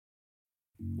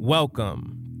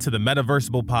Welcome to the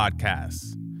Metaversible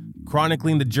Podcast,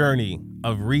 chronicling the journey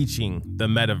of reaching the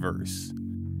metaverse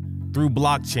through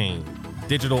blockchain,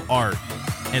 digital art,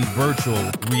 and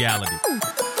virtual reality.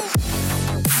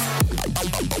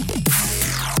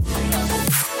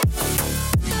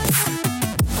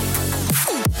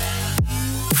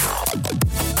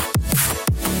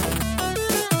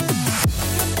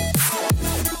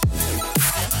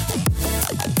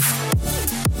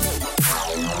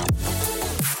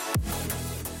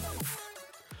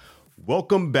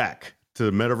 Welcome back to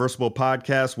the Metaversible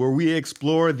Podcast, where we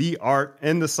explore the art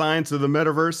and the science of the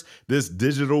metaverse, this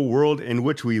digital world in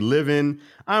which we live in.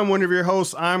 I'm one of your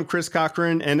hosts. I'm Chris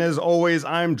Cochran, and as always,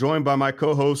 I'm joined by my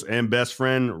co-host and best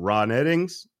friend, Ron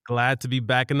Eddings. Glad to be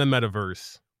back in the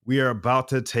metaverse. We are about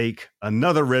to take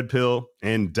another red pill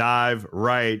and dive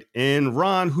right in.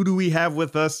 Ron, who do we have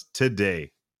with us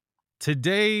today?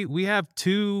 Today, we have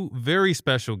two very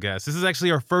special guests. This is actually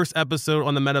our first episode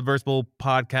on the Metaversible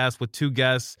Podcast with two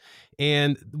guests,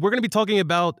 and we're going to be talking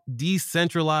about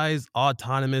decentralized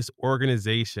autonomous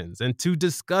organizations. And to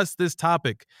discuss this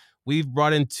topic, we've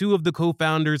brought in two of the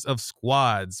co-founders of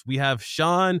Squads. We have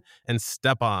Sean and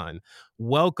Stepan.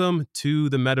 Welcome to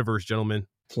the Metaverse, gentlemen.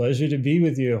 Pleasure to be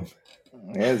with you.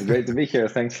 Yeah, it's great to be here.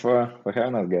 Thanks for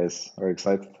having us, guys. We're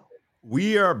excited.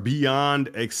 We are beyond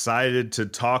excited to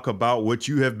talk about what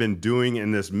you have been doing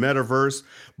in this metaverse,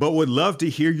 but would love to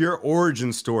hear your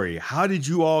origin story. How did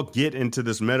you all get into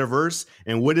this metaverse,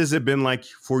 and what has it been like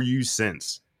for you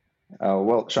since?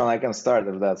 Well, Sean, I can start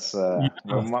if that's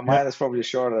mine is probably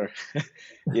shorter.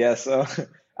 Yeah, so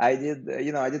I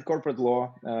did corporate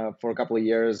law for a couple of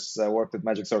years. I worked at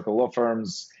Magic Circle law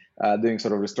firms, doing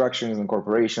sort of restructurings in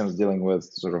corporations, dealing with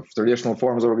sort of traditional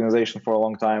forms of organization for a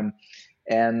long time.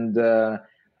 And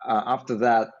after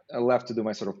that, I left to do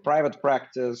my sort of private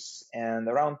practice. And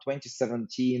around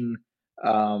 2017,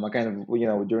 I kind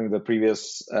of, during the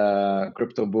previous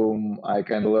crypto boom, I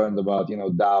kind of learned about,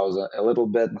 DAOs a little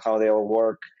bit and how they all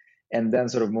work. And then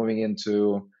sort of moving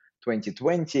into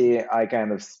 2020, I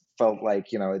kind of felt like,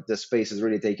 the space is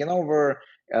really taking over,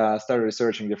 started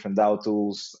researching different DAO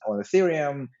tools on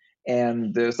Ethereum,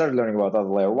 and started learning about other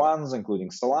layer ones, including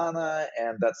Solana,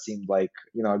 and that seemed like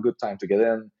a good time to get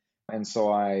in. And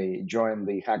so I joined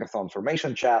the Hackathon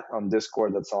Formation chat on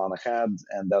Discord that Solana had,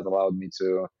 and that allowed me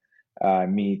to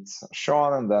meet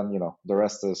Sean, and then the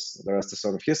rest is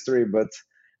sort of history. But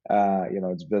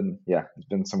it's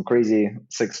been some crazy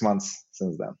 6 months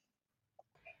since then.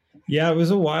 Yeah, it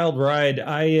was a wild ride.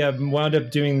 I wound up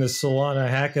doing the Solana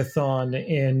hackathon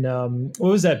in,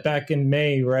 what was that, back in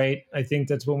May, right? I think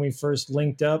that's when we first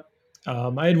linked up.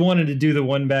 I had wanted to do the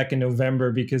one back in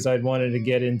November because I'd wanted to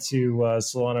get into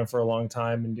Solana for a long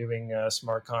time and doing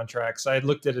smart contracts. I had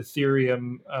looked at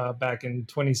Ethereum back in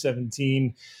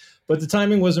 2017, but the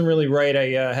timing wasn't really right.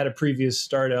 I had a previous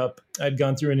startup. I'd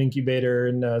gone through an incubator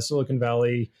in Silicon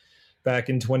Valley back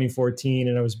in 2014,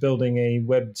 and I was building a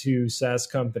Web2 SaaS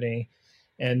company,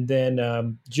 and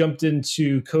then jumped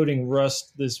into coding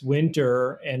Rust this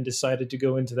winter and decided to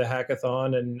go into the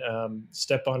hackathon. And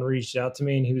Stepan reached out to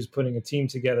me, and he was putting a team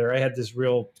together. I had this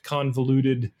real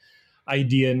convoluted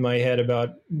idea in my head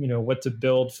about what to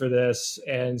build for this,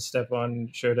 and Stepan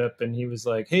showed up, and he was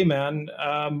like, "Hey, man,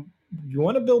 you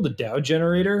want to build a DAO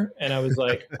generator?" And I was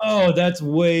like, "Oh, that's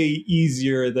way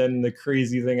easier than the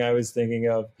crazy thing I was thinking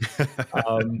of."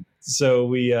 So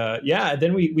we,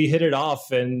 then we hit it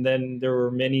off, and then there were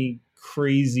many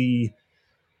crazy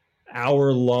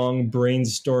hour-long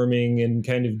brainstorming and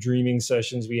kind of dreaming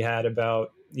sessions we had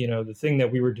about, the thing that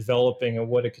we were developing and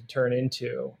what it could turn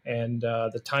into. And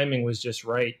the timing was just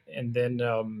right. And then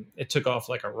it took off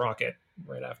like a rocket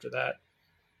right after that.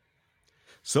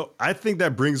 So I think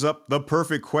that brings up the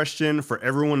perfect question for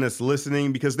everyone that's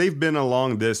listening, because they've been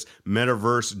along this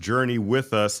metaverse journey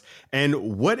with us.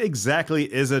 And what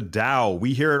exactly is a DAO?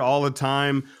 We hear it all the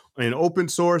time in open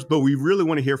source, but we really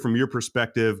want to hear from your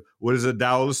perspective. What is a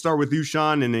DAO? Let's start with you,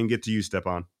 Sean, and then get to you,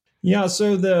 Stepan. Yeah,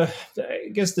 so I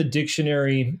guess the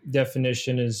dictionary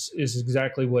definition is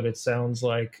exactly what it sounds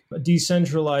like. A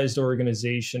decentralized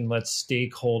organization lets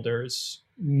stakeholders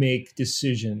make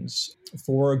decisions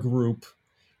for a group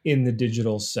in the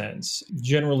digital sense,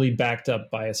 generally backed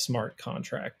up by a smart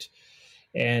contract.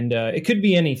 And it could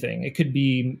be anything. It could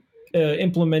be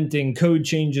implementing code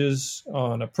changes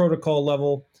on a protocol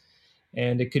level,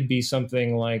 and it could be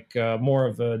something like more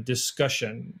of a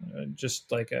discussion,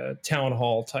 just like a town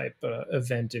hall type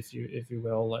event, if you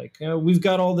will. Like, we've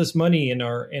got all this money in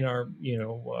our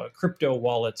crypto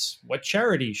wallets. What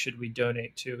charity should we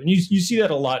donate to? And you see that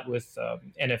a lot with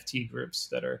NFT groups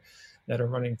that are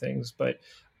running things. But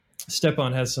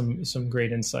Stepan has some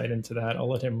great insight into that. I'll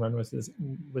let him run with this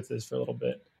for a little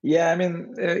bit. Yeah, I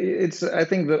mean, it's. I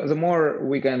think the more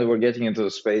we kind of were getting into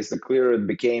the space, the clearer it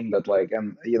became that, like,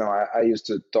 and I used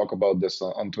to talk about this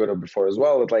on Twitter before as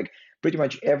well. That like pretty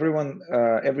much everyone,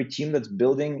 every team that's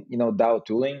building, DAO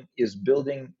tooling is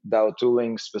building DAO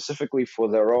tooling specifically for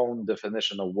their own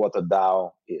definition of what a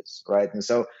DAO is, right? And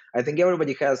so I think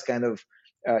everybody has kind of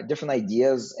different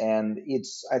ideas, and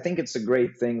I think it's a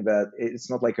great thing that it's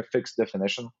not like a fixed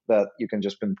definition that you can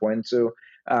just pinpoint to.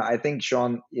 I think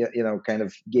Sean, kind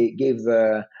of gave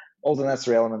all the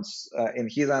necessary elements in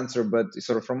his answer, but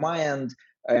sort of from my end,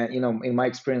 in my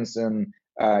experience in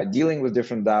dealing with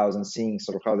different DAOs and seeing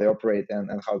sort of how they operate and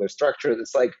how they're structured,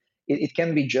 it's like it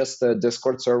can be just a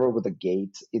Discord server with a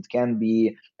gate. It can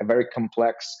be a very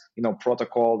complex,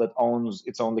 protocol that owns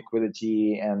its own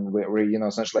liquidity, and where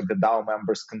essentially like the DAO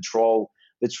members control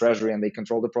the treasury and they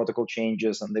control the protocol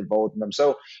changes and they vote on them.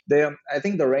 So I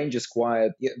think the range is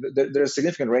quite. There's a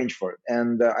significant range for it,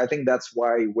 and I think that's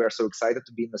why we're so excited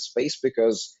to be in the space,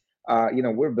 because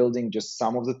we're building just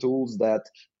some of the tools that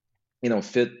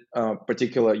fit a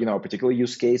particular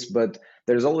use case, but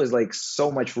there's always like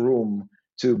so much room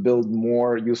to build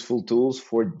more useful tools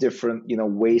for different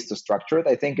ways to structure it.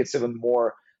 I think it's even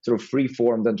more sort of free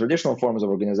form than traditional forms of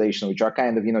organization, which are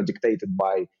kind of dictated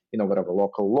by whatever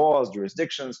local laws,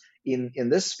 jurisdictions. In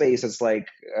this space, it's like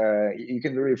you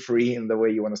can be really free in the way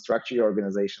you want to structure your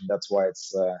organization. That's why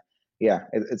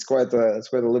it's quite a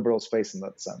liberal space in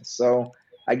that sense. So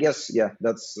I guess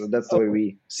that's the way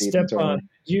we see it internally.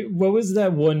 What was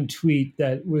that one tweet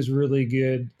that was really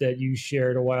good that you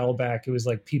shared a while back? It was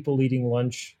like people eating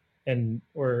lunch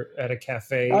or at a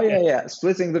cafe. Oh yeah,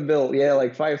 splitting the bill. Yeah,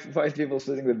 like five people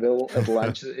splitting the bill at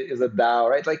lunch is a DAO,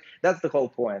 right? Like that's the whole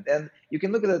point. And you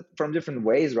can look at it from different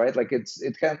ways, right? Like it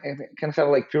can have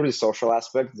like purely social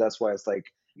aspects. That's why it's like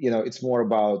it's more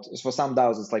about, for some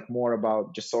DAOs it's like more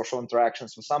about just social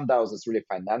interactions. For some DAOs it's really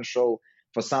financial.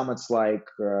 For some, it's like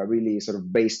really sort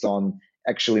of based on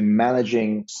actually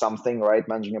managing something, right?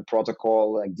 Managing a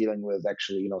protocol, like dealing with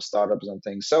actually, startups and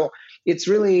things. So it's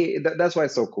really, that's why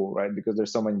it's so cool, right? Because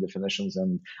there's so many definitions.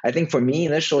 And I think for me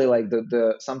initially, like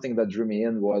the something that drew me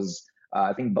in was,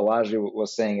 I think Balaji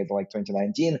was saying it like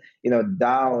 2019,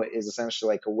 DAO is essentially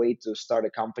like a way to start a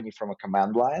company from a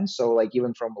command line. So like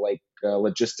even from like a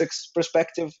logistics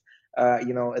perspective, a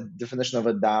definition of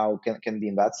a DAO can be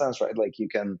in that sense, right? Like you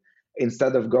can,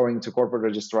 instead of going to corporate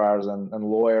registrars and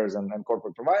lawyers and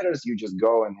corporate providers, you just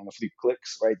go and in a few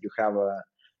clicks, right? You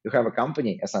have a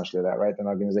company essentially there, right? An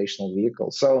organizational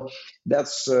vehicle. So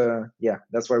that's why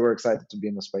we're excited to be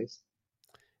in the space.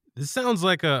 This sounds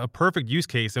like a perfect use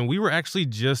case. And we were actually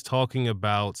just talking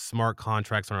about smart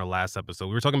contracts on our last episode.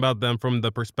 We were talking about them from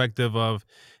the perspective of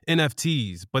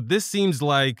NFTs, but this seems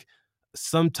like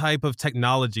some type of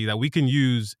technology that we can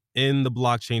use in the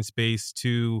blockchain space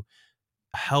to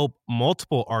help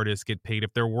multiple artists get paid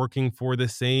if they're working for the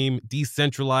same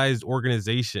decentralized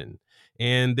organization.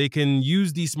 And they can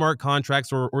use these smart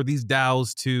contracts or these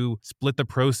DAOs to split the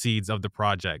proceeds of the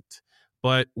project.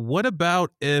 But what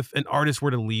about if an artist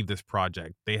were to leave this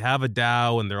project? They have a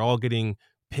DAO and they're all getting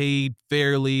paid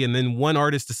fairly, and then one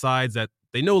artist decides that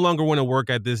they no longer want to work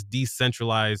at this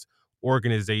decentralized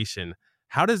organization.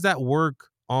 How does that work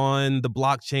on the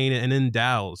blockchain and in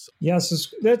DAOs?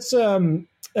 Yes,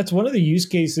 that's one of the use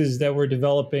cases that we're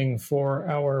developing for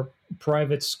our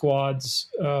private squads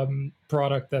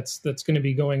product that's going to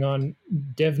be going on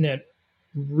DevNet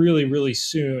really, really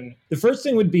soon. The first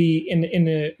thing would be, in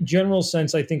a general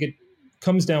sense, I think it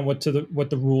comes down what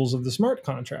the rules of the smart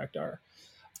contract are.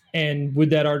 And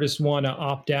would that artist want to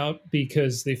opt out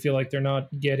because they feel like they're not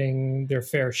getting their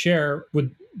fair share?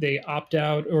 Would they opt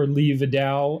out or leave a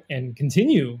DAO and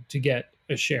continue to get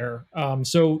a share?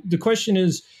 So the question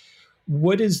is,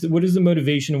 what is the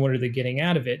motivation and what are they getting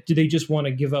out of it? Do they just want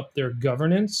to give up their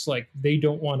governance? Like they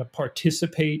don't want to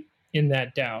participate in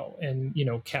that DAO and,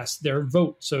 cast their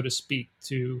vote, so to speak,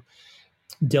 to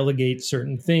delegate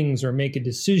certain things or make a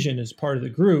decision as part of the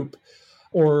group?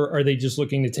 Or are they just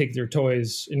looking to take their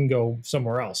toys and go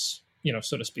somewhere else,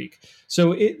 so to speak?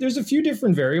 So there's a few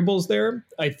different variables there,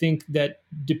 I think, that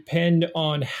depend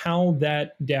on how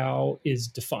that DAO is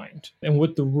defined and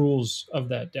what the rules of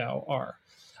that DAO are.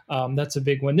 That's a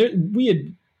big one. We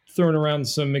had thrown around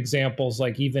some examples,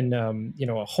 like even, a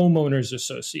homeowners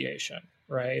association,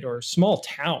 right? Or small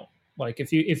town. Like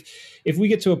if we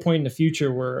get to a point in the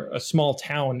future where a small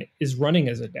town is running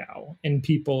as a DAO and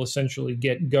people essentially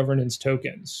get governance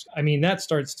tokens, I mean, that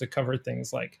starts to cover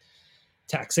things like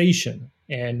taxation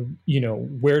and,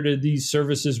 where do these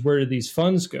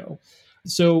funds go?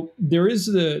 So there is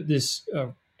this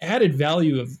added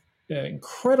value of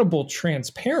incredible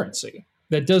transparency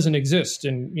that doesn't exist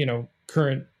in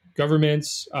current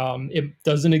governments. It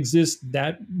doesn't exist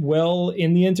that well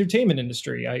in the entertainment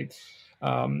industry. I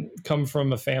come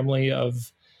from a family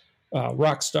of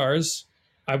rock stars.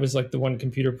 I was like the one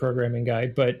computer programming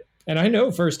guy, and I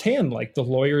know firsthand, like the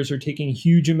lawyers are taking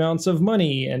huge amounts of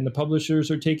money and the publishers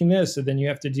are taking this. And then you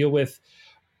have to deal with,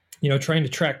 trying to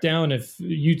track down if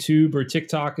YouTube or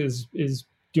TikTok is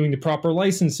doing the proper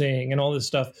licensing and all this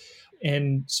stuff.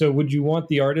 And so would you want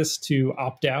the artist to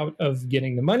opt out of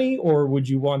getting the money, or would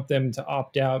you want them to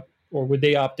opt out, or would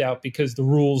they opt out because the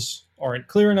rules aren't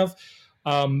clear enough?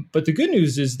 But the good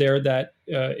news is that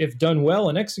if done well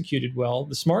and executed well,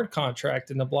 the smart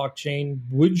contract and the blockchain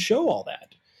would show all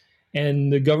that.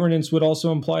 And the governance would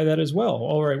also imply that as well.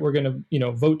 All right, we're going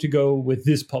to vote to go with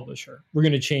this publisher. We're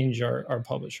going to change our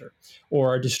publisher or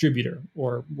our distributor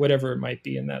or whatever it might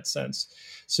be in that sense.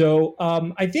 So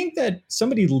I think that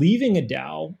somebody leaving a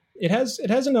DAO, it has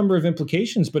a number of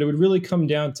implications, but it would really come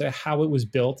down to how it was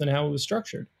built and how it was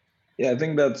structured. Yeah, I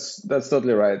think that's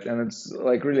totally right, and it's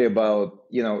like really about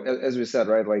as we said,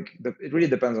 right? Like it really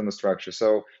depends on the structure.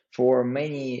 So for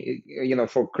many,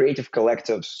 for creative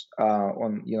collectives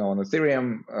on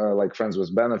Ethereum, like Friends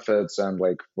with Benefits and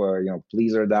like for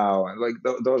Pleaser DAO, and like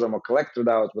those are more collector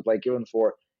DAOs. But like even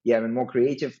for more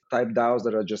creative type DAOs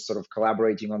that are just sort of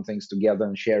collaborating on things together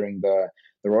and sharing the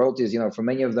royalties. For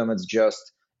many of them, it's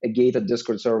just a gated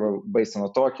Discord server based on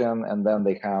a token, and then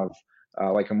they have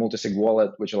like a multi-sig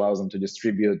wallet, which allows them to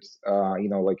distribute,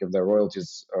 like if their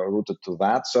royalties are routed to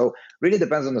that. So really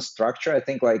depends on the structure. I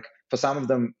think like for some of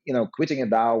them, quitting a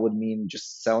DAO would mean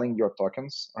just selling your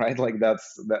tokens, right? Like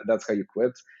that's how you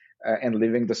quit and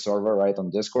leaving the server, right, on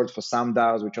Discord. For some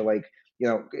DAOs, which are like,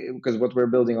 because what we're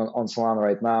building on Solana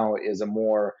right now is a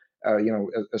more,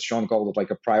 as Sean called it,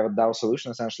 like a private DAO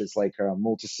solution. Essentially, it's like a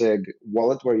multi-sig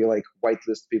wallet where you like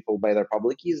whitelist people by their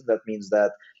public keys. That means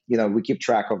that we keep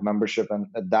track of membership, and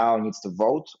a DAO needs to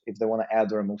vote if they want to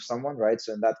add or remove someone, right?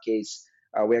 So in that case,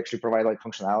 we actually provide like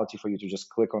functionality for you to just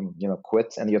click on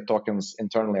quit, and your tokens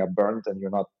internally are burned, and you're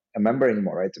not a member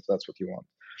anymore, right? If that's what you want.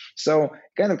 So it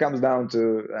kind of comes down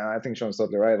to, I think Sean's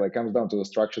totally right. Like comes down to the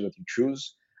structure that you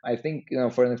choose. I think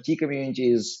for NFT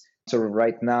communities, sort of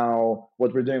right now,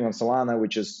 what we're doing on Solana,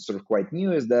 which is sort of quite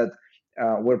new, is that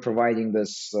we're providing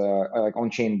this like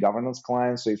on-chain governance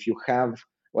client. So if you have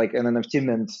like an NFT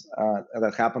mint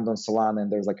that happened on Solana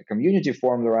and there's like a community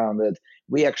formed around it,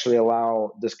 we actually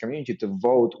allow this community to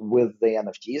vote with the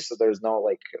NFT. So there's no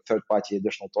like third-party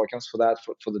additional tokens for that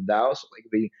for the DAO. So like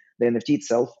the NFT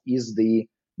itself is the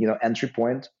entry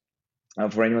point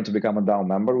for anyone to become a DAO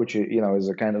member, which is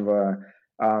a kind of a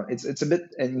it's a bit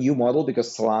a new model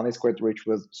because Solana is quite rich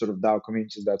with sort of DAO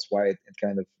communities. That's why it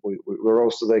kind of we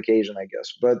rose to the occasion, I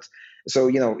guess. But so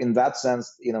in that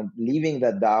sense, leaving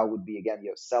that DAO would be again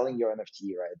you're selling your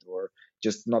NFT, right, or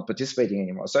just not participating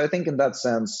anymore. So I think in that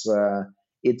sense,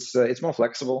 it's more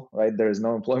flexible, right? There is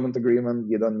no employment agreement.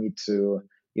 You don't need to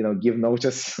give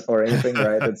notice or anything,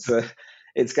 right?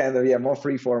 It's kind of more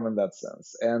free form in that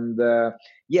sense. And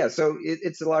so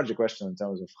it's a larger question in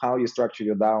terms of how you structure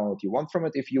your DAO and what you want from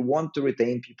it. If you want to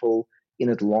retain people in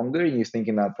it longer, and you're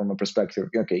thinking that from a perspective,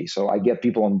 okay, so I get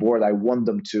people on board, I want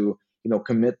them to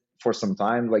commit for some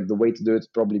time. Like the way to do it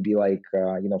would probably be like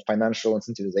financial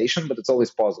incentivization, but it's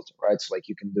always positive, right? So like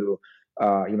you can do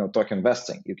token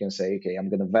vesting. You can say, okay, I'm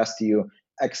going to vest you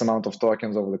X amount of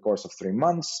tokens over the course of 3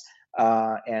 months,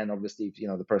 and obviously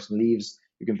if the person leaves,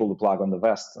 you can pull the plug on the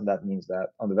vest, and that means that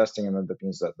on the vesting, and that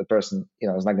means that the person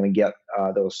is not going to get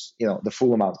those the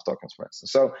full amount of tokens, for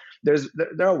instance. So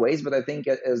there are ways, but I think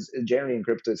as generally in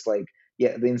crypto, it's like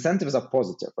the incentives are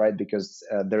positive, right? Because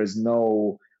there is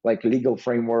no like legal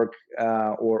framework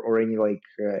or any like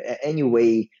any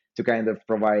way to kind of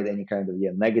provide any kind of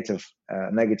negative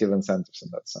incentives in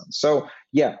that sense. So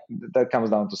that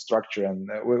comes down to structure, and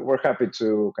we're happy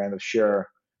to kind of share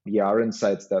our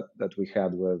insights that we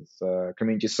had with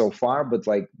communities so far. But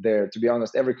like to be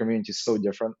honest, every community is so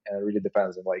different, and it really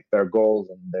depends on like their goals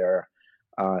and their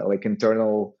like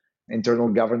internal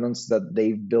governance that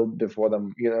they've built before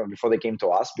they came to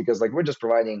us, because like we're just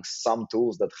providing some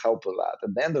tools that help with that.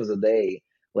 At the end of the day,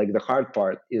 like the hard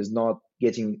part is not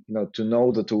getting to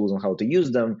know the tools and how to use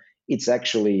them. It's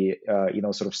actually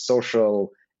sort of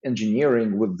social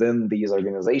engineering within these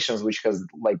organizations, which has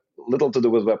like little to do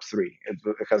with Web3. It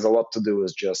has a lot to do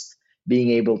with just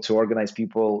being able to organize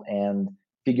people and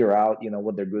figure out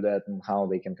what they're good at and how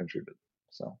they can contribute.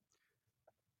 So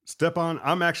Stepan,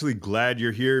 I'm actually glad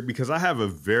you're here because I have a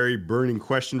very burning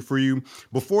question for you.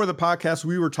 Before the podcast,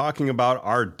 we were talking about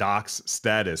our docs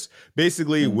status.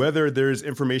 Basically, whether there's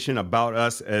information about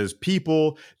us as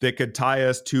people that could tie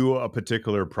us to a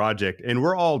particular project. And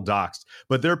we're all doxed,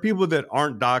 but there are people that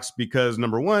aren't doxed because,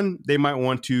 number one, they might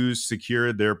want to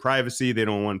secure their privacy. They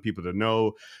don't want people to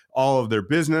know all of their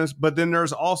business. But then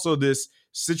there's also this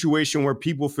situation where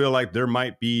people feel like there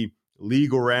might be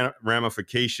legal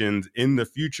ramifications in the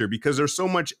future because there's so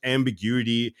much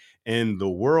ambiguity in the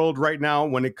world right now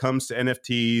when it comes to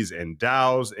NFTs and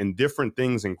DAOs and different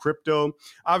things in crypto.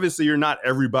 Obviously, you're not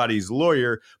everybody's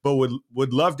lawyer, but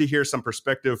would love to hear some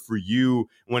perspective for you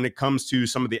when it comes to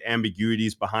some of the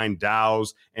ambiguities behind DAOs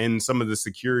and some of the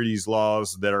securities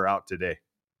laws that are out today.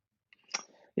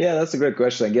 Yeah, that's a great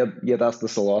question. I get asked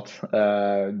this a lot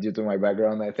due to my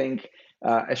background. I think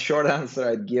a short answer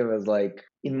I'd give is like,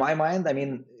 in my mind, I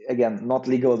mean, again, not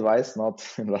legal advice, not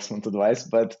investment advice,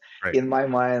 but Right. in my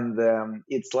mind,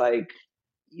 it's like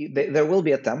there will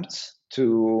be attempts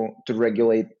to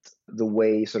regulate the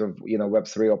way sort of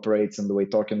Web3 operates and the way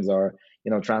tokens are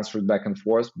transferred back and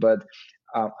forth. But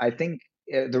I think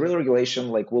the real regulation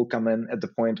like will come in at the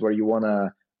point where you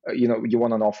wanna you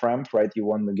want an off ramp, right? You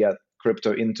want to get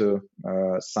crypto into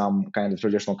some kind of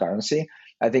traditional currency.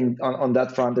 I think on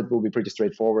that front, it will be pretty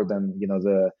straightforward, and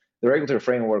the regulatory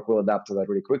framework will adapt to that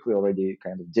really quickly. Already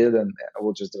kind of did, and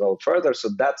will just develop further. So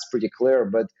that's pretty clear.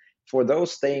 But for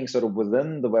those staying sort of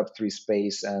within the Web3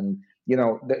 space, and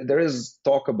there is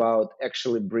talk about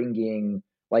actually bringing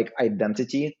like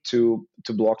identity to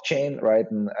blockchain, right?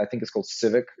 And I think it's called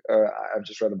Civic. I've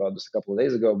just read about this a couple of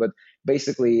days ago. But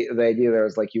basically, the idea there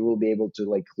is like you will be able to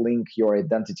like link your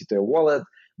identity to a wallet.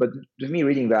 But with me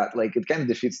reading that, like it kind of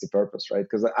defeats the purpose, right?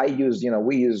 Because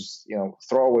we use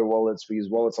throwaway wallets. We use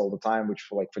wallets all the time, which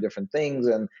for different things,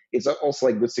 and it's also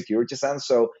like good security sense.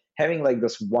 So having like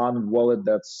this one wallet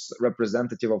that's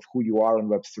representative of who you are in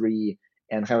Web3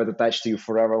 and have it attached to you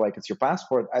forever, like it's your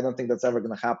passport, I don't think that's ever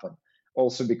going to happen.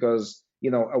 Also because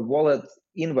a wallet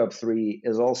in Web3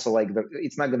 is also like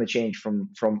it's not going to change from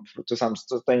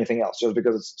to anything else just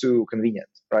because it's too convenient,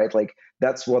 right? Like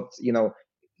that's what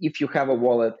if you have a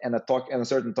wallet and a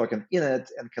certain token in it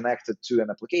and connect it to an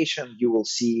application, you will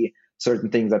see certain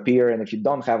things appear. And if you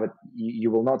don't have it, you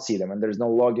will not see them. And there's no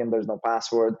login, there's no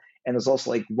password. And it's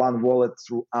also like one wallet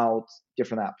throughout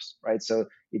different apps, right? So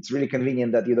it's really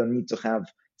convenient that you don't need to have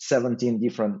 17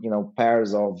 different,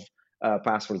 pairs of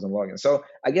passwords and logins. So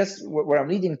I guess where I'm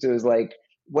leading to is like,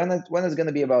 when it's going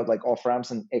to be about like off ramps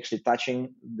and actually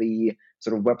touching the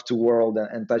sort of Web2 world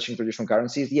and touching traditional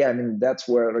currencies, yeah, I mean that's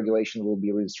where regulation will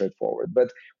be really straightforward.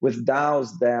 But with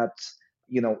DAOs that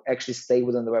actually stay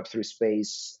within the Web3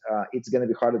 space, it's going to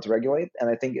be harder to regulate. And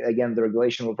I think again the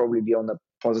regulation will probably be on the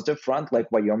positive front, like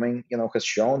Wyoming has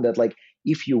shown that like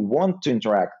if you want to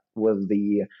interact with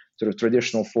the sort of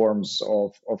traditional forms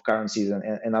of currencies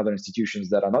and other institutions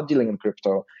that are not dealing in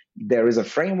crypto, there is a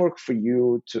framework for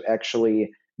you to actually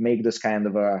make this kind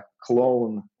of a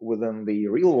clone within the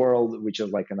real world, which is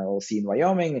like an LLC in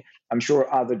Wyoming. I'm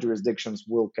sure other jurisdictions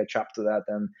will catch up to that,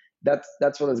 and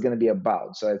that's what it's going to be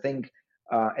about. So I think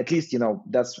at least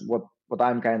that's what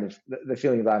I'm kind of the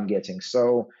feeling that I'm getting.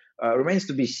 So remains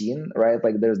to be seen, right?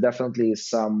 Like there's definitely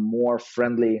some more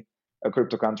friendly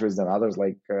crypto countries than others.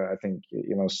 Like I think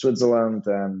Switzerland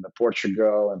and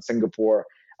Portugal and Singapore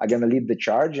are going to lead the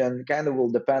charge, and kind of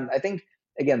will depend. I think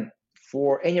again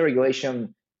for any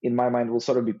regulation, in my mind, will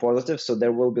sort of be positive. So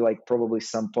there will be like probably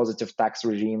some positive tax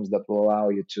regimes that will allow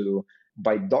you to,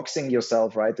 by doxing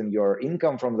yourself, right, and your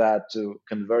income from that, to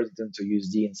convert it into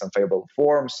USD in some favorable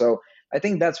form. So I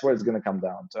think that's where it's going to come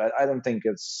down to. I don't think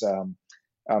it's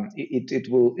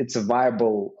it's a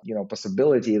viable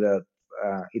possibility that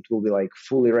it will be like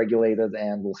fully regulated,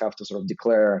 and we'll have to sort of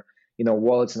declare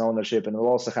wallets and ownership, and we'll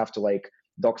also have to like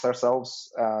dox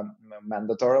ourselves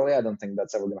mandatorily. I don't think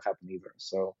that's ever going to happen either.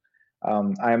 So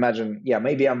I imagine,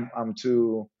 maybe I'm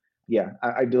too,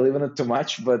 I believe in it too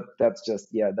much, but that's just,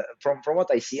 from what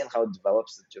I see and how it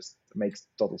develops, it just makes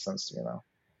total sense to me now.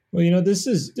 Well, this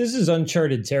is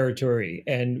uncharted territory,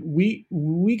 and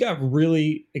we got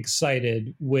really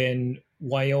excited when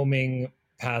Wyoming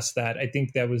passed that. I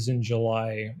think that was in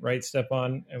July, right,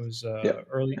 Stepan? It was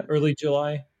early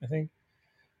July, I think.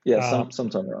 Yeah,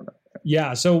 sometime around that.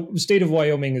 Yeah, so the state of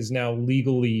Wyoming is now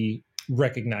legally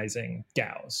recognizing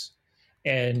DAOs.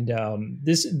 And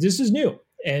this is new,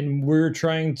 and we're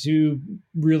trying to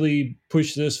really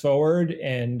push this forward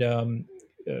and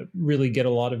really get a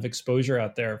lot of exposure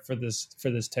out there for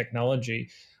this technology.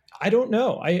 I don't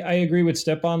know. I agree with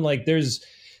Stepan. Like, there's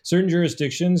certain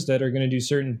jurisdictions that are going to do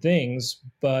certain things,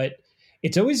 but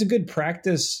it's always a good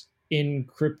practice in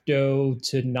crypto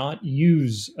to not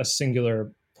use a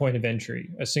singular point of entry,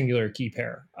 a singular key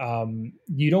pair.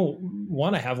 You don't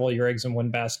want to have all your eggs in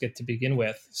one basket to begin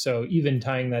with. So even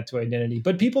tying that to identity,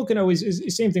 but people can always,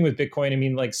 same thing with Bitcoin. I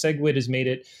mean, like SegWit has made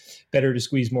it better to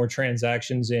squeeze more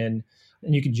transactions in,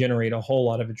 and you can generate a whole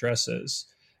lot of addresses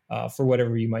for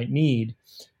whatever you might need.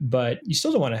 But you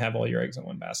still don't want to have all your eggs in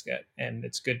one basket. And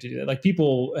it's good to do that. Like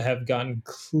people have gotten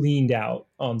cleaned out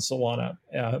on Solana.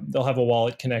 They'll have a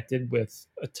wallet connected with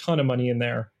a ton of money in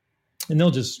there, and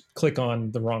they'll just click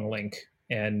on the wrong link,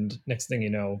 and next thing you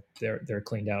know, they're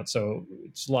cleaned out. So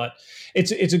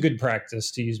it's a good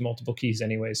practice to use multiple keys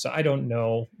anyway. So I don't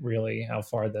know really how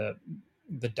far the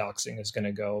doxing is going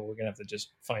to go. We're going to have to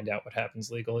just find out what happens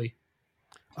legally.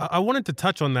 I wanted to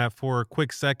touch on that for a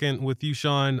quick second with you,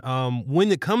 Sean.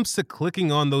 When it comes to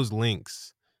clicking on those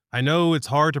links, I know it's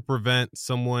hard to prevent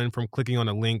someone from clicking on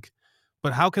a link,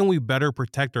 but how can we better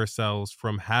protect ourselves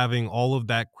from having all of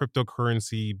that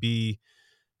cryptocurrency be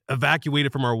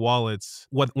evacuated from our wallets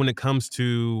when it comes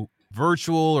to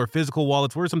virtual or physical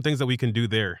wallets? What are some things that we can do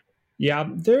there? Yeah,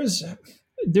 there's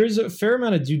a fair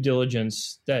amount of due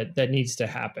diligence that needs to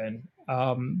happen.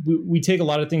 We take a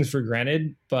lot of things for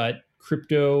granted, but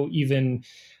crypto, even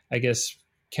I guess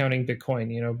counting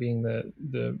Bitcoin, being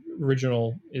the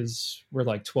original, we're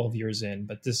like 12 years in,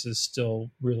 but this is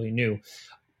still really new.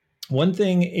 One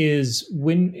thing is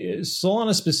when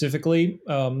Solana specifically,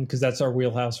 because that's our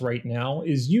wheelhouse right now,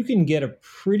 is you can get a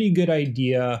pretty good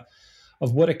idea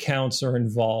of what accounts are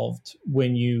involved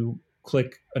when you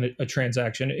click a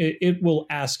transaction. It will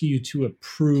ask you to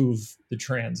approve the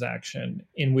transaction,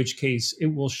 in which case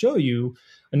it will show you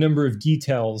a number of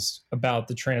details about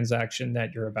the transaction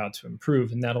that you're about to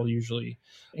approve. And that'll usually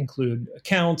include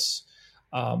accounts,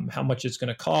 how much it's going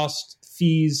to cost,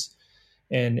 fees,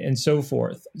 and so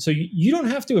forth. So you don't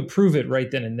have to approve it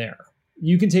right then and there.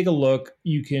 You can take a look.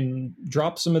 You can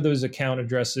drop some of those account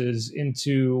addresses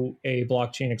into a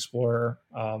blockchain explorer.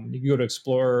 You can go to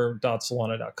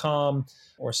explorer.solana.com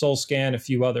or SolScan, a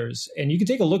few others, and you can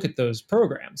take a look at those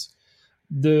programs.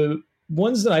 The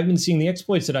ones that I've been seeing, the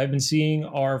exploits that I've been seeing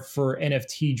are for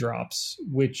NFT drops,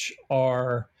 which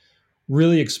are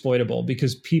really exploitable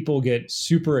because people get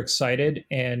super excited,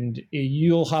 and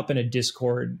you'll hop in a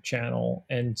Discord channel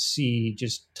and see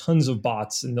just tons of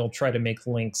bots, and they'll try to make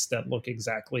links that look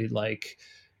exactly like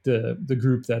the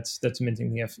group that's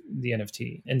minting the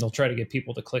NFT, and they'll try to get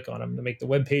people to click on them to make the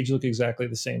web page look exactly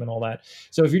the same and all that.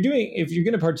 So if you're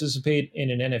going to participate in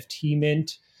an NFT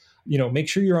mint, make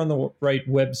sure you're on the right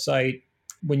website.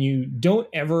 When you don't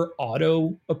ever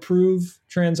auto approve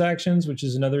transactions, which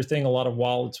is another thing, a lot of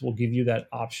wallets will give you that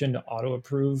option to auto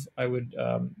approve. I would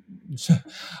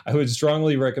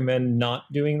strongly recommend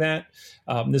not doing that.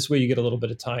 This way you get a little bit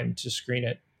of time to screen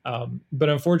it. But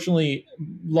unfortunately, a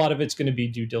lot of it's going to be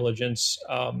due diligence.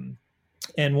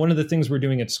 And one of the things we're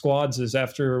doing at Squads is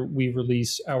after we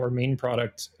release our main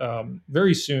product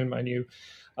very soon, mind you,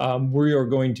 we are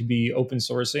going to be open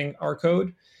sourcing our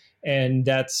code. And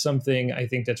that's something I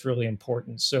think that's really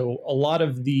important. So a lot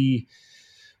of the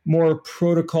more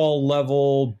protocol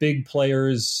level big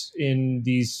players in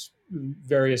these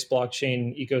various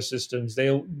blockchain ecosystems,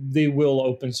 they will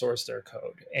open source their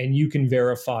code, and you can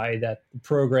verify that the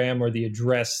program or the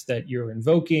address that you're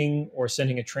invoking or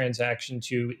sending a transaction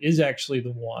to is actually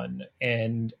the one.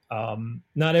 And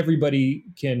not everybody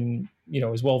can,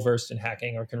 is well versed in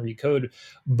hacking or can read code,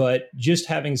 but just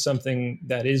having something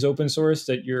that is open source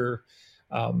that you're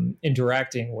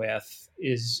interacting with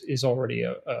is already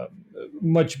a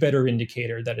much better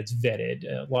indicator that it's vetted.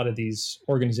 A lot of these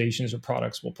organizations or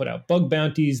products will put out bug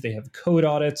bounties. They have code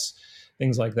audits,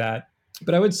 things like that.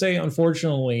 But I would say,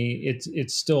 unfortunately, it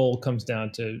still comes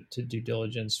down to due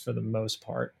diligence for the most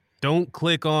part. Don't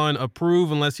click on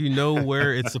approve unless you know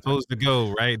where it's supposed to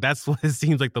go, right? That's what it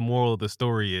seems like the moral of the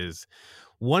story is.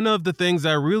 One of the things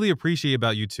I really appreciate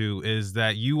about you two is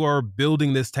that you are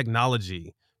building this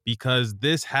technology, because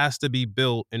this has to be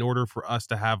built in order for us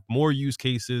to have more use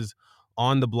cases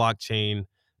on the blockchain.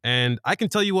 And I can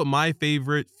tell you what my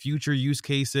favorite future use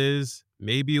case is.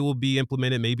 Maybe it will be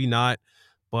implemented, maybe not.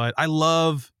 But I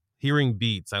love hearing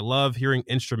beats. I love hearing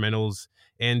instrumentals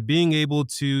and being able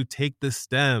to take the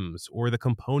stems or the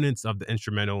components of the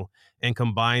instrumental and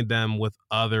combine them with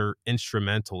other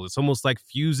instrumentals. It's almost like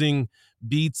fusing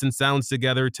beats and sounds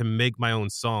together to make my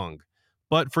own song.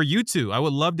 But for you two, I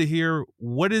would love to hear,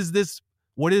 what is this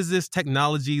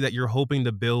technology that you're hoping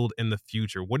to build in the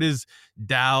future? What is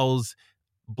DAOs,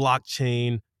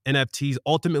 blockchain, NFTs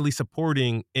ultimately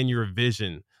supporting in your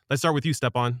vision? Let's start with you,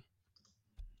 Stepan.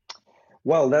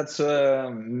 Well, that's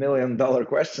 $1 million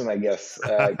question, I guess,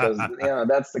 because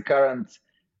that's the current.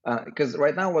 Because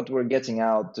right now, what we're getting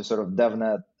out to sort of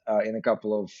DevNet in a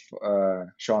couple of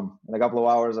Sean, in a couple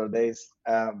of hours or days.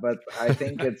 But I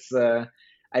think it's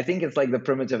like the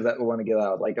primitive that we want to get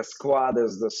out. Like a squad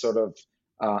is the sort of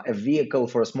a vehicle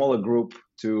for a smaller group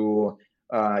to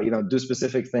do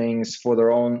specific things for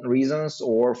their own reasons,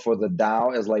 or for the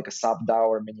DAO as like a sub DAO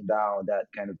or mini DAO that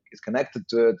kind of is connected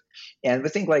to it. And we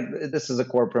think like this is a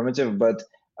core primitive, but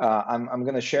I'm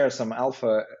going to share some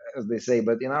alpha, as they say.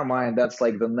 But in our mind, that's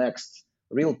like the next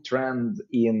real trend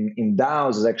in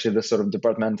DAOs is actually the sort of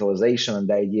departmentalization, and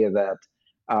the idea that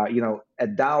a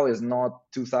DAO is not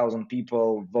 2,000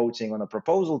 people voting on a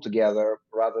proposal together,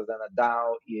 rather than a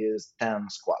DAO is 10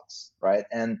 squads, right?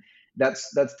 And that's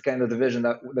the kind of the vision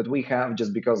that we have,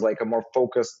 just because like a more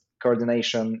focused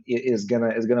coordination is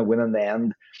gonna win in the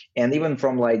end. And even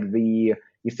from like the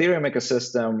Ethereum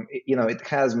ecosystem, it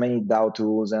has many DAO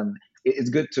tools, and it's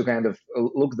good to kind of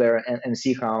look there and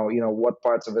see how, what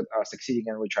parts of it are succeeding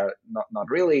and which are not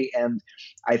really. And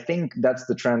I think that's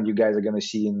the trend you guys are going to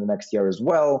see in the next year as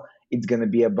well. It's going to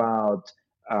be about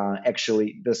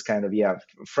actually this kind of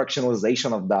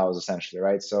fractionalization of DAOs, essentially,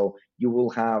 right? So you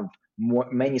will have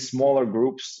many smaller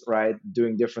groups, right,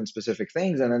 doing different specific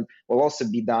things, and then will also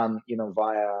be done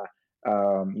via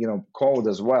code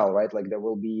as well, right? Like there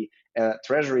will be a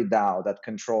treasury DAO that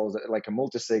controls, like a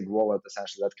multi-sig wallet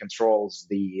essentially, that controls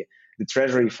the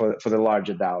treasury for the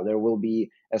larger DAO. There will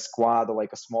be a squad or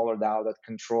like a smaller DAO that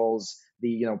controls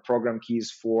the program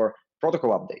keys for protocol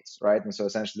updates, right? And so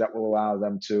essentially that will allow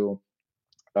them to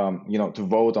to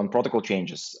vote on protocol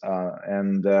changes.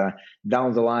 And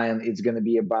down the line, it's going to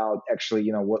be about actually,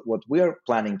 what we're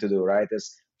planning to do, right,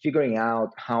 is figuring out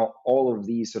how all of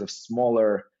these sort of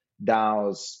smaller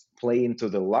DAOs play into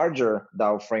the larger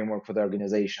DAO framework for the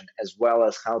organization, as well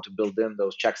as how to build in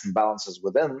those checks and balances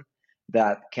within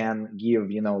that can give,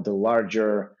 the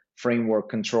larger framework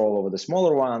control over the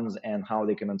smaller ones, and how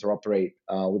they can interoperate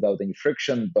without any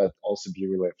friction, but also be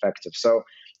really effective. So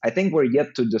I think we're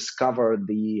yet to discover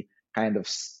the kind of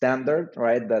standard,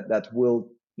 right, that will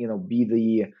be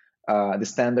the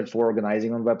standard for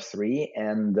organizing on Web3.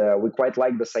 And we quite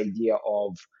like this idea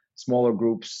of smaller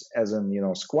groups as in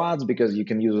squads, because you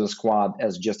can use a squad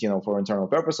as just for internal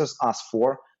purposes. Us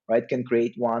four, right, can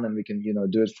create one, and we can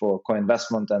do it for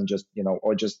co-investment and just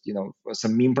or just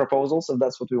some meme proposals if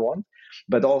that's what we want.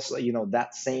 But also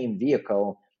that same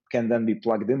vehicle can then be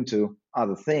plugged into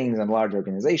other things and large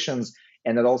organizations.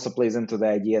 And it also plays into the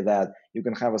idea that you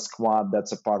can have a squad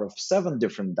that's a part of 7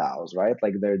 different DAOs, right?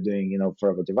 Like they're doing,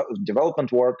 further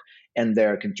development work, and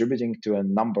they're contributing to a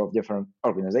number of different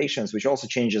organizations, which also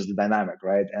changes the dynamic,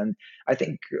 right? And I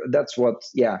think that's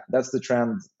that's the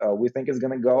trend we think is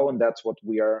going to go, and that's what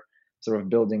we are sort of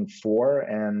building for.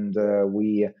 And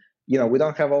we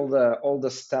don't have all the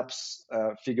steps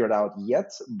figured out yet,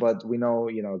 but we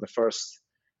know,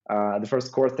 the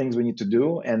first core things we need to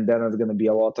do, and then it's going to be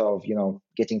a lot of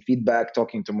getting feedback,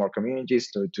 talking to more communities,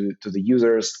 to the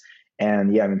users,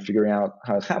 and figuring out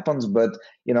how it happens. But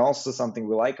also something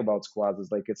we like about squads is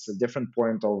like it's a different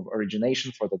point of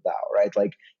origination for the DAO, right?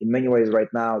 Like in many ways right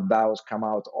now, DAOs come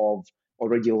out of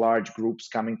already large groups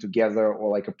coming together,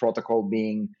 or like a protocol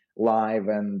being live,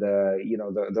 and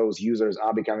those users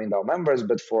are becoming DAO members.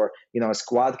 But for a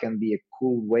squad can be a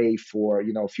cool way for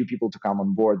a few people to come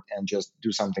on board and just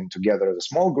do something together as a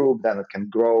small group. Then it can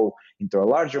grow into a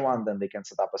larger one, then they can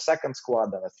set up a second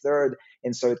squad, then a third.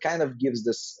 And so it kind of gives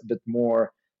this a bit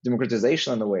more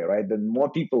democratization in a way, right? Then more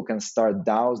people can start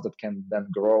DAOs that can then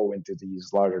grow into these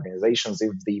large organizations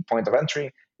if the point of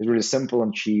entry is really simple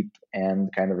and cheap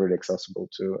and kind of really accessible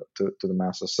to the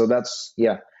masses. So that's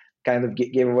kind of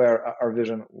gave away our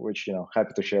vision, which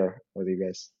happy to share with you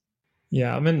guys.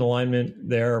 Yeah, I'm in alignment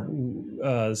there.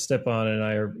 Stepan and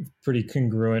I are pretty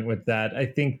congruent with that. I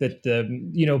think that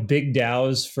big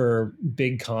DAOs for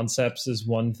big concepts is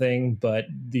one thing, but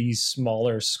these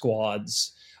smaller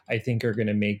squads, I think, are going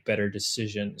to make better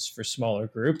decisions for smaller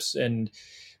groups, and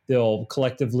they'll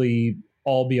collectively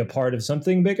all be a part of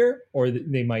something bigger, or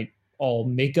they might all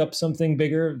make up something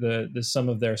bigger, the sum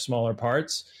of their smaller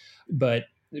parts. But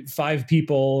 5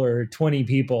 people or 20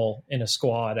 people in a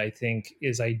squad, I think,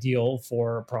 is ideal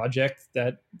for a project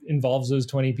that involves those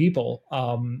 20 people.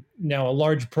 Now, a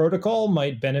large protocol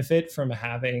might benefit from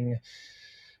having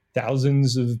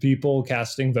thousands of people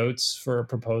casting votes for a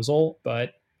proposal,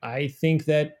 but I think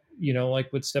that,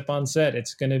 like what Stepan said,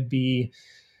 it's going to be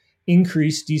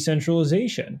increased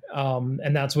decentralization.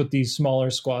 And that's what these smaller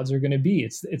squads are going to be.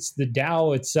 It's the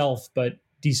DAO itself, but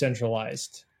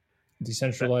decentralized.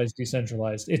 Decentralized.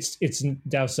 It's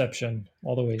Dowception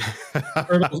all the way.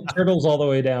 Turtles all the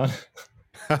way down.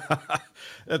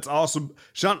 That's awesome.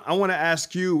 Sean, I want to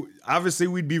ask you, obviously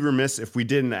we'd be remiss if we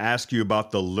didn't ask you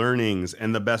about the learnings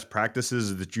and the best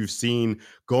practices that you've seen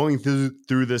going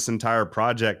through this entire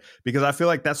project, because I feel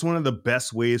like that's one of the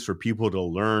best ways for people to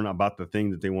learn about the thing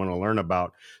that they want to learn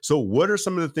about. So what are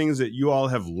some of the things that you all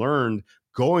have learned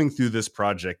going through this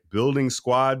project, building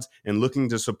squads and looking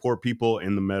to support people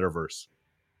in the metaverse?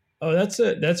 Oh, that's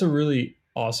a really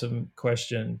awesome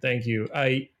question. Thank you.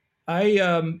 I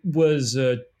was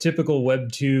a typical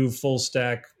Web 2 full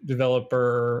stack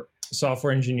developer,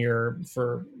 software engineer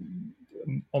for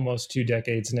almost 2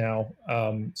 decades now.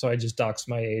 So I just doxed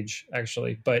my age,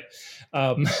 actually. But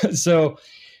so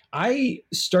I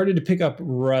started to pick up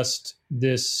Rust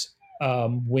this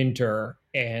winter.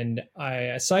 And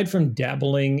aside from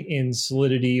dabbling in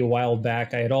Solidity a while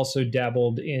back, I had also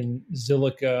dabbled in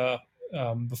Zilliqa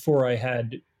before I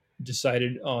had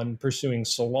decided on pursuing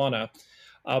Solana.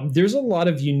 There's a lot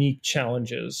of unique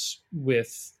challenges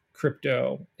with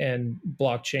crypto and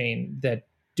blockchain that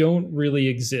don't really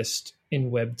exist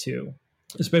in Web 2,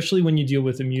 especially when you deal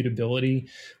with immutability,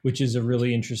 which is a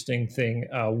really interesting thing.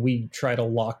 We try to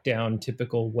lock down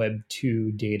typical Web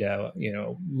 2 data,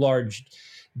 large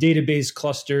database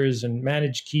clusters and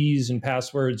manage keys and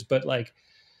passwords, but like,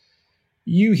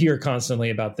 you hear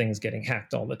constantly about things getting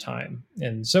hacked all the time.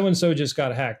 And so just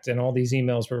got hacked and all these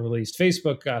emails were released.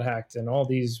 Facebook got hacked and all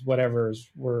these whatevers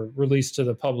were released to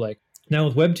the public. Now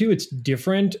with Web 2, it's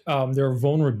different. There are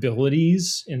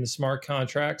vulnerabilities in the smart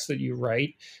contracts that you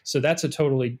write. So that's a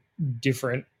totally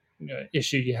different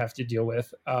issue you have to deal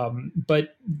with.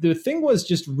 But the thing was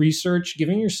just research,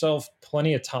 giving yourself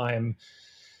plenty of time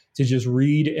to just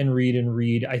read and read and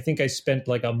read. I think I spent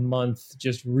like a month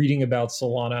just reading about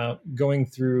Solana, going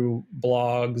through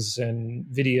blogs and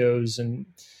videos and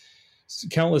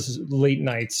countless late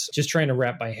nights, just trying to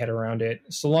wrap my head around it.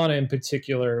 Solana in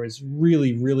particular is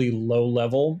really, really low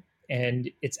level, and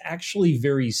it's actually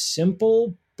very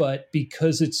simple, but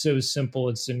because it's so simple,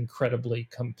 it's incredibly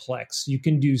complex. You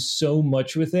can do so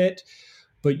much with it,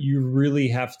 but you really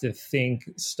have to think,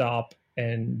 stop,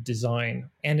 and design.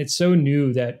 And it's so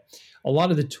new that a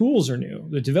lot of the tools are new.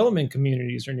 The development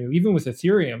communities are new. Even with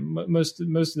Ethereum, most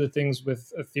of the things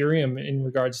with Ethereum in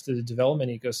regards to the development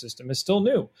ecosystem is still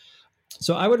new.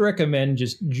 So I would recommend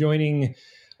just joining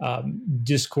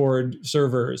Discord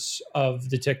servers of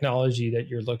the technology that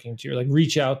you're looking to. Like,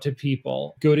 reach out to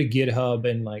people, go to GitHub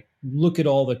and like look at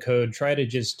all the code, try to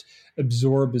just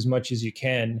absorb as much as you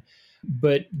can.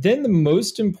 But then the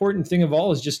most important thing of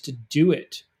all is just to do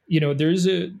it. There's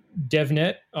a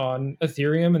DevNet on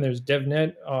Ethereum and there's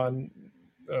DevNet on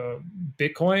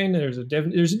Bitcoin. There's a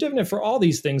DevNet for all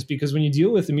these things, because when you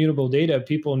deal with immutable data,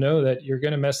 people know that you're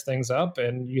going to mess things up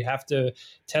and you have to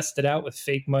test it out with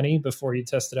fake money before you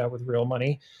test it out with real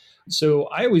money. So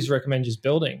I always recommend just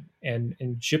building and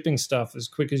shipping stuff as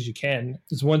quick as you can.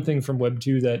 It's one thing from Web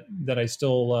 2 that I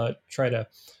still try to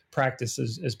practice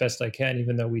as best I can,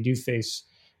 even though we do face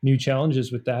new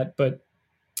challenges with that. But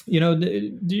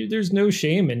there's no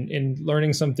shame in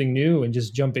learning something new and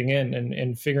just jumping in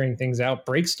and figuring things out.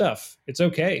 Break stuff. It's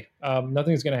okay.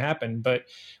 Nothing's going to happen. But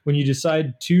when you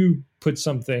decide to put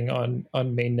something on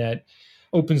mainnet,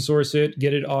 open source it,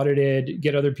 get it audited,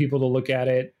 get other people to look at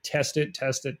it, test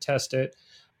it.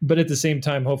 But at the same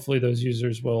time, hopefully those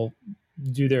users will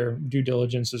do their due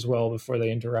diligence as well before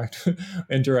they interact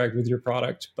with your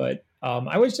product. But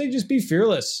I would say just be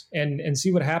fearless and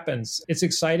see what happens. It's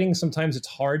exciting. Sometimes it's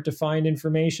hard to find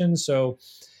information. So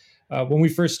when we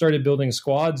first started building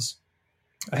squads,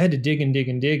 I had to dig and dig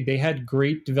and dig. They had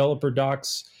great developer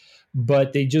docs,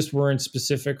 but they just weren't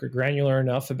specific or granular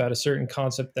enough about a certain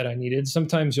concept that I needed.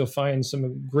 Sometimes you'll find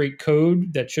some great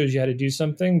code that shows you how to do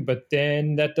something, but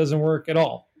then that doesn't work at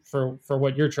all for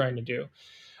what you're trying to do.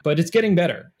 But it's getting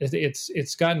better.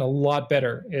 It's gotten a lot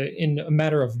better. In a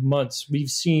matter of months, we've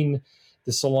seen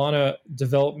the Solana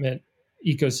development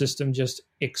ecosystem just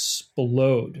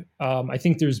explode. I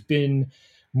think there's been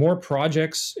more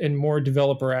projects and more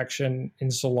developer action in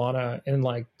Solana in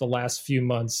like the last few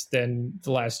months than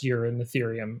the last year in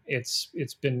Ethereum.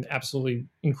 It's been absolutely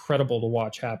incredible to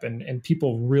watch happen, and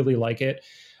people really like it.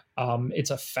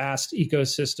 It's a fast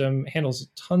ecosystem, handles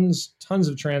tons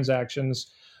of transactions.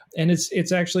 And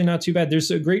it's actually not too bad.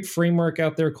 There's a great framework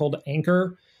out there called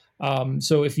Anchor.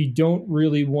 So if you don't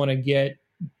really want to get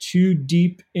too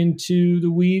deep into the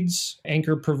weeds,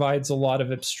 Anchor provides a lot of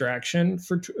abstraction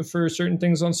for certain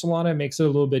things on Solana. It makes it a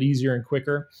little bit easier and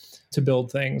quicker to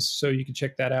build things. So you can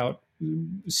check that out.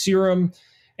 Serum,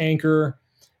 Anchor,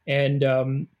 and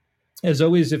as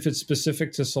always, if it's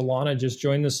specific to Solana, just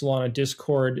join the Solana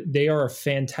Discord. They are a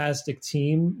fantastic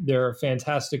team. They're a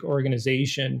fantastic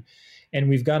organization, and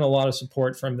we've gotten a lot of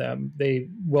support from them. They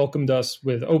welcomed us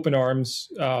with open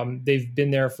arms. They've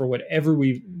been there for whatever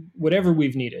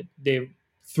we've needed. They've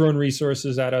thrown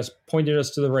resources at us, pointed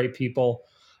us to the right people,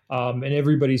 and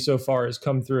everybody so far has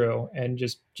come through and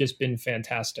just been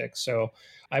fantastic. So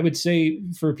I would say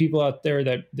for people out there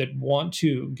that want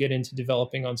to get into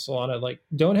developing on Solana, like,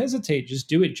 don't hesitate, just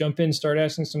do it. Jump in, start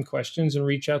asking some questions, and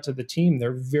reach out to the team.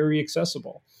 They're very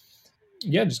accessible.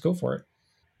 Yeah, just go for it.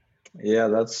 Yeah,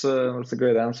 that's a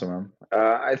great answer, man.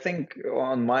 I think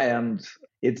on my end,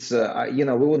 it's we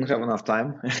wouldn't have enough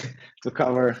time to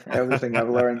cover everything I've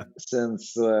learned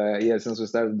since we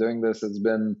started doing this. It's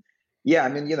been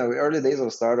early days of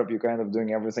a startup, you're kind of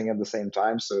doing everything at the same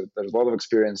time, so there's a lot of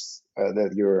experience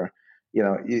that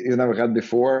you never had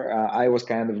before. I was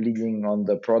kind of leading on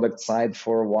the product side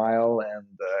for a while, and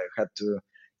had to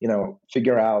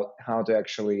figure out how to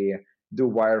actually do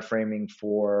wireframing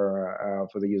for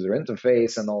the user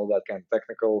interface and all that kind of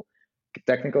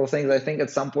technical things. I think at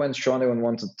some point Sean even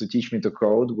wanted to teach me to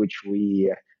code, which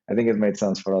I think it made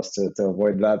sense for us to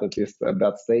avoid that, at least at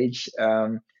that stage.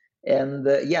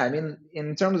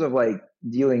 In terms of like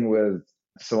dealing with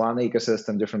Solana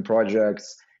ecosystem, different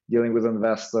projects, dealing with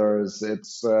investors,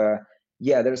 it's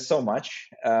there's so much,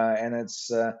 and it's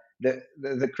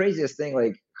the craziest thing,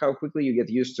 like how quickly you get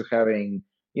used to having.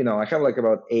 I have like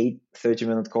about 8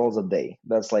 30-minute calls a day.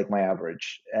 That's like my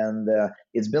average. And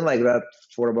it's been like that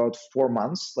for about 4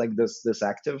 months, like this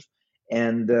active.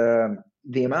 And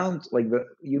the amount,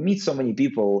 you meet so many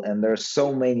people, and there's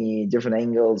so many different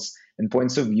angles and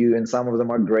points of view, and some of them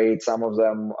are great, some of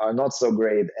them are not so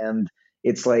great. And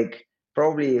it's like,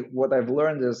 probably what I've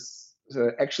learned is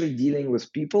actually dealing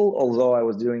with people, although I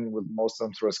was dealing with most of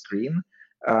them through a screen.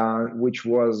 Which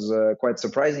was quite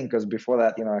surprising, because before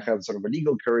that, I had sort of a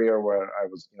legal career where I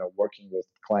was, working with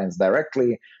clients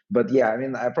directly. But yeah,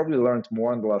 I probably learned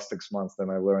more in the last 6 months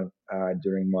than I learned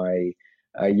during my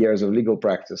years of legal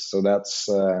practice. So that's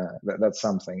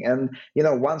something. And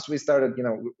once we started,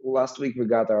 last week we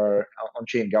got our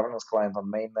on-chain governance client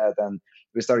on mainnet, and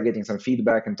we started getting some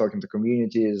feedback and talking to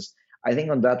communities. I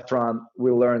think on that front, we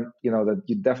learned, that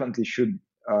you definitely should,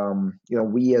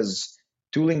 we as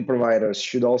tooling providers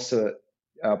should also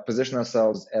position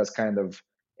ourselves as kind of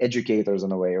educators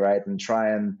in a way, right? And try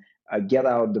and get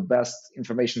out the best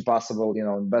information possible,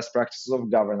 best practices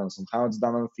of governance and how it's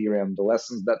done on Ethereum, the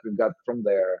lessons that we've got from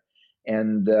there.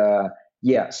 And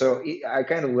so I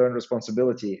kind of learned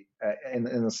responsibility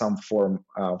in some form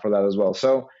for that as well.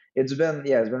 So it's been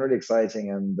really exciting.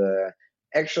 And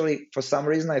actually, for some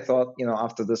reason, I thought,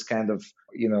 after this kind of,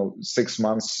 6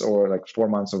 months or like 4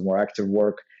 months of more active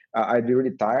work, I'd be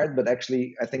really tired. But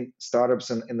actually, I think startups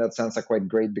in that sense are quite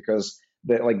great, because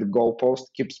the goalpost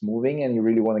keeps moving and you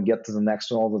really want to get to the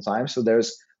next one all the time. So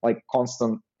there's like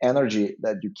constant energy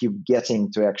that you keep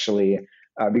getting to actually,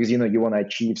 because, you want to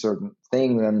achieve certain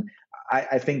things. And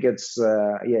I think it's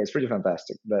pretty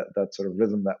fantastic, that sort of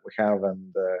rhythm that we have,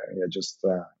 and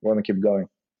want to keep going.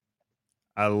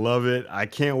 I love it. I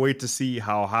can't wait to see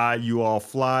how high you all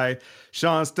fly.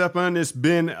 Sean, Stepan, it's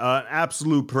been an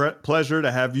absolute pleasure to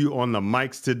have you on the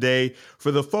mics today.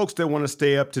 For the folks that want to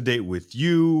stay up to date with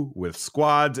you, with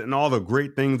Squads, and all the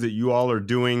great things that you all are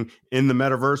doing in the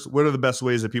metaverse, what are the best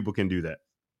ways that people can do that?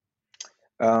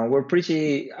 We're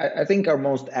I think our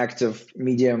most active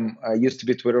medium used to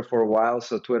be Twitter for a while.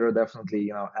 So Twitter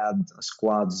definitely, add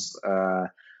Squads.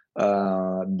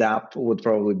 DApp would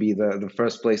probably be the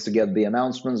first place to get the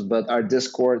announcements, but our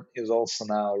Discord is also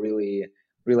now really,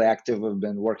 really active. We've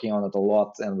been working on it a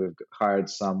lot, and we've hired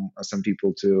some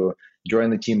people to join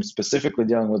the team specifically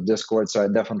dealing with Discord. So I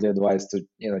definitely advise to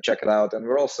check it out. And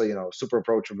we're also super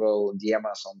approachable. DM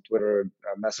us on Twitter,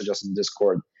 message us in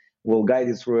Discord. We'll guide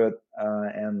you through it,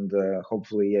 and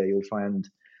hopefully, you'll find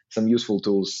some useful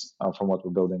tools from what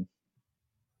we're building.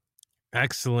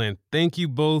 Excellent. Thank you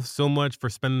both so much for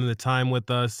spending the time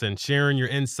with us and sharing your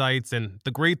insights and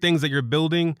the great things that you're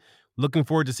building. Looking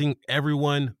forward to seeing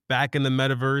everyone back in the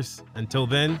metaverse. Until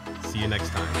then, see you next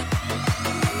time.